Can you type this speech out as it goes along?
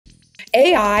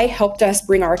AI helped us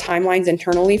bring our timelines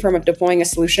internally from deploying a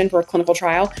solution for a clinical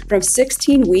trial from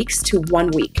 16 weeks to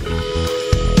 1 week.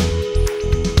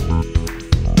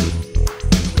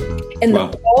 And the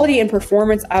quality and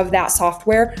performance of that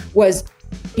software was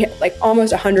like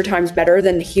almost 100 times better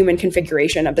than the human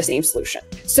configuration of the same solution.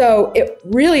 So it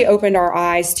really opened our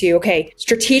eyes to, okay,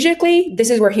 strategically, this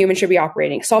is where humans should be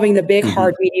operating, solving the big,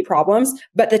 hard, meaty problems.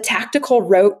 But the tactical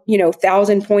rote,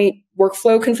 1,000-point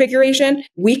workflow configuration,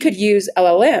 we could use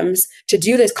LLMs to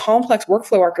do this complex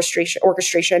workflow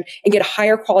orchestration and get a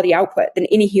higher quality output than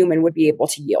any human would be able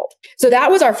to yield. So that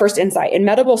was our first insight. And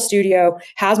Medable Studio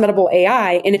has Medable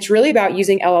AI, and it's really about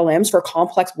using LLMs for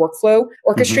complex workflow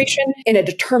orchestration in a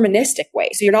deterministic way.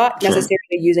 So you're not necessarily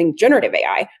using generative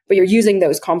AI, but you're using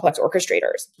those complex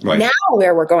orchestrators. Right. Now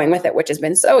where we're going with it, which has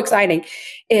been so exciting,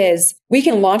 is we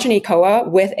can launch an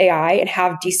eCOA with AI and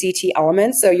have DCT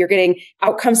elements. So you're getting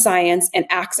outcome science and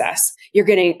access. You're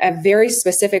getting a very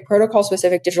specific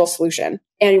protocol-specific digital solution.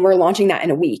 And we're launching that in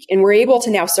a week. And we're able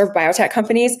to now serve biotech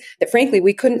companies that frankly,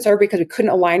 we couldn't serve because we couldn't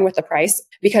align with the price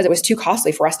because it was too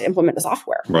costly for us to implement the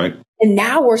software. Right. And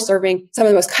now we're serving some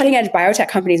of the most cutting edge biotech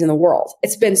companies in the world.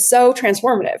 It's been so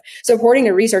transformative, supporting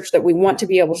the research that we want to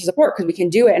be able to support because we can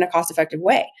do it in a cost effective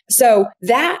way. So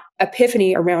that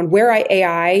epiphany around where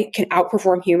AI can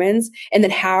outperform humans and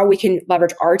then how we can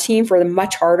leverage our team for the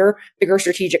much harder, bigger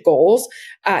strategic goals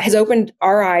has opened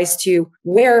our eyes to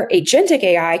where agentic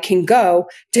AI can go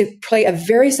to play a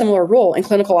very similar role in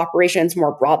clinical operations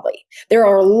more broadly. There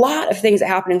are a lot of things that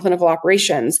happen in clinical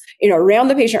operations, around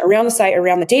the patient, around the site,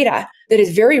 around the data that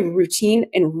is very routine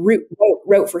and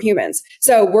rote for humans.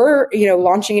 So we're,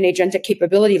 launching an agentic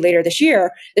capability later this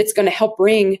year that's going to help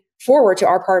bring forward to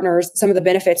our partners some of the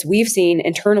benefits we've seen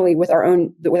internally with our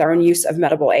own use of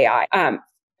Medable AI.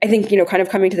 I think, kind of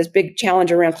coming to this big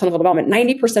challenge around clinical development,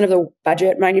 90% of the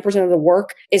budget, 90% of the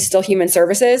work is still human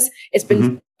services. It's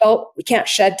been felt we can't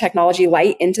shed technology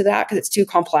light into that because it's too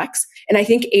complex. And I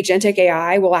think agentic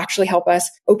AI will actually help us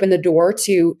open the door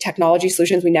to technology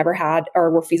solutions we never had or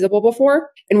were feasible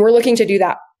before. And we're looking to do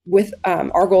that with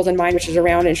our goals in mind, which is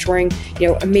around ensuring,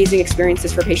 amazing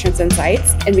experiences for patients and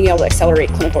sites and being able to accelerate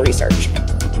clinical research.